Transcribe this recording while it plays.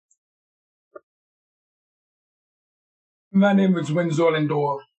My name is Winsor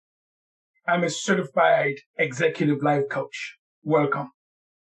Lindor. I'm a certified executive life coach. Welcome.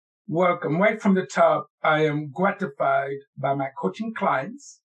 Welcome. Right from the top, I am gratified by my coaching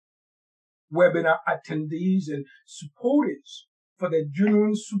clients, webinar attendees, and supporters for their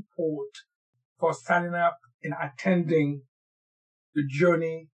genuine support for signing up and attending the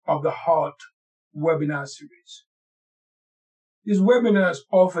Journey of the Heart webinar series. These webinars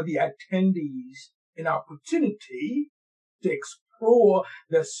offer the attendees an opportunity to explore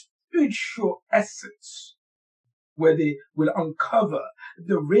the spiritual essence, where they will uncover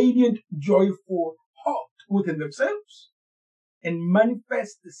the radiant, joyful heart within themselves and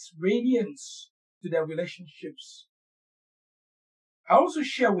manifest this radiance to their relationships. I also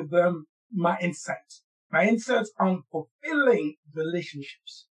share with them my insights on fulfilling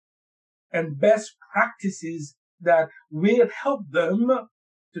relationships and best practices that will help them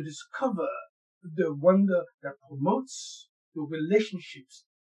to discover the wonder that promotes the relationships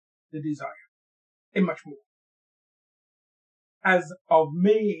they desire, and much more. As of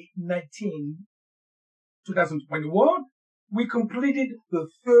May 19, 2021, we completed the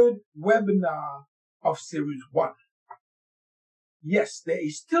third webinar of Series 1. Yes, there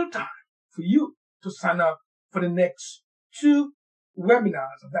is still time for you to sign up for the next 2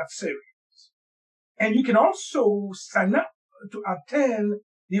 webinars of that series. And you can also sign up to attend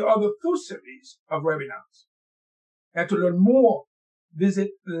the other 2 series of webinars. And to learn more,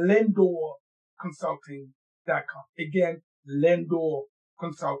 visit LendorConsulting.com. Again,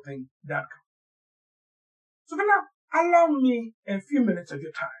 LendorConsulting.com. So for now, allow me a few minutes of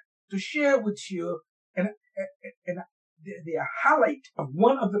your time to share with you the highlight of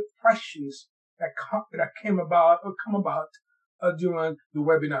one of the questions that come about during the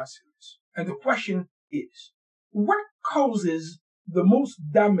webinar series. And the question is, what causes the most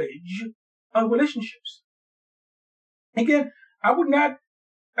damage on relationships? Again, I would not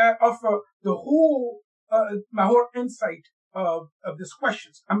offer the whole my whole insight of these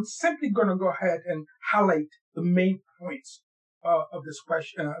questions. I'm simply going to go ahead and highlight the main points of this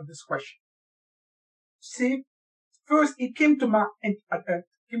question. See, first, it came to my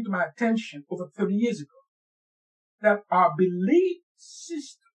attention over 30 years ago that our belief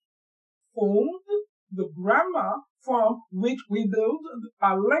system formed the grammar from which we build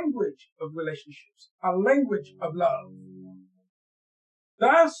our language of relationships, our language of love.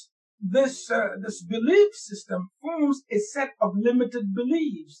 Thus, this belief system forms a set of limited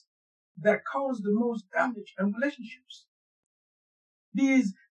beliefs that cause the most damage in relationships.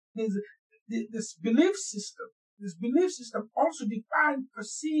 This belief system also defines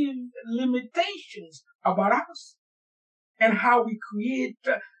perceived limitations about us and how we create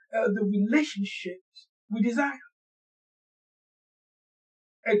the relationships we desire.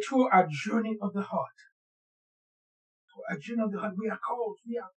 And through our journey of the heart, we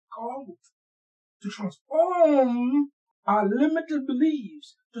are called to transform our limited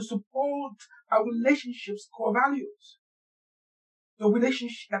beliefs to support our relationships' core values, the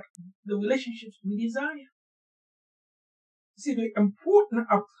relationships we desire. See, the important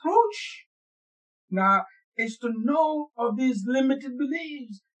approach now is to know of these limited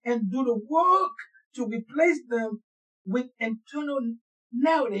beliefs and do the work to replace them with internal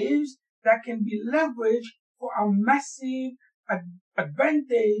narratives that can be leveraged for our massive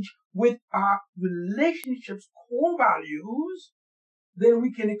advantage with our relationships' core values. Then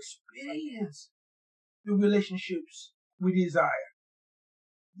we can experience the relationships we desire.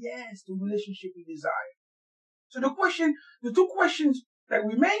 Yes, the relationship we desire. So the 2 questions that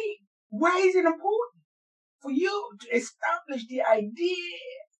we made, why is it important for you to establish the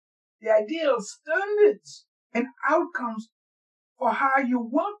ideal standards and outcomes for how you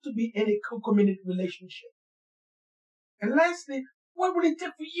want to be in a co-committed relationship? And lastly, what will it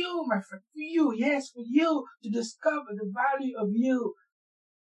take for you, my friend? For you to discover the value of you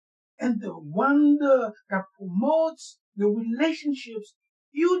and the wonder that promotes the relationships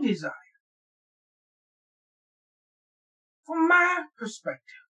you desire. From my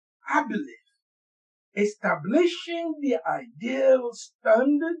perspective, I believe establishing the ideal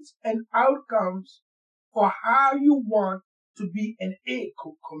standards and outcomes for how you want to be in a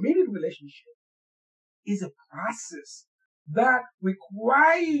committed relationship is a process that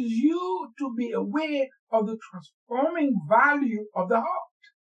requires you to be aware of the transforming value of the heart.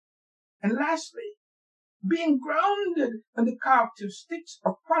 And lastly, being grounded in the characteristics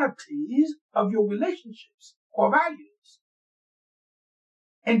or qualities of your relationships or values,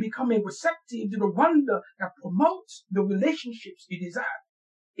 and becoming receptive to the wonder that promotes the relationships you desire,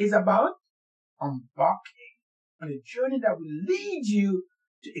 is about embarking on a journey that will lead you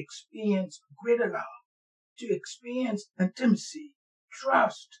to experience greater love, to experience intimacy,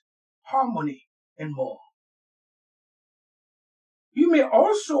 trust, harmony, and more. You may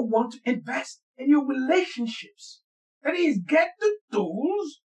also want to invest in your relationships. That is, get the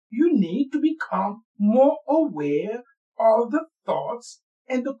tools you need to become more aware of the thoughts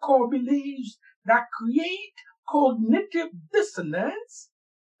and the core beliefs that create cognitive dissonance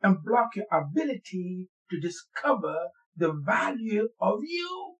and block your ability to discover the value of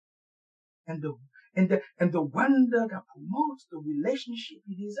you and the wonder that promotes the relationship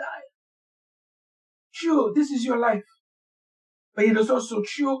you desire. Sure, this is your life. But it is also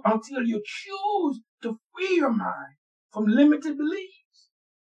true until you choose to free your mind from limited beliefs.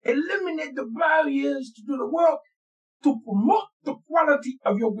 Eliminate the barriers to do the work to promote the quality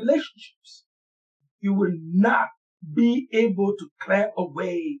of your relationships. You will not be able to clear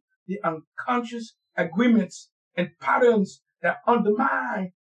away the unconscious agreements and patterns that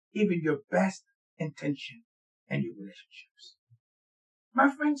undermine even your best intention in your relationships. My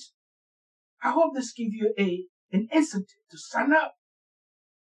friends, I hope this gives you an incentive to sign up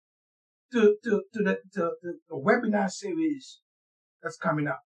to the webinar series that's coming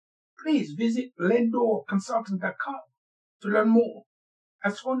up. Please visit lendorconsulting.com to learn more.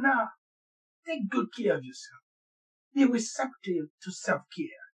 As for now, take good care of yourself. Be receptive to self-care.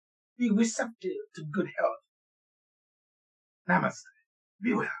 Be receptive to good health. Namaste.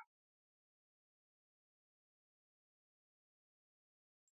 Be well.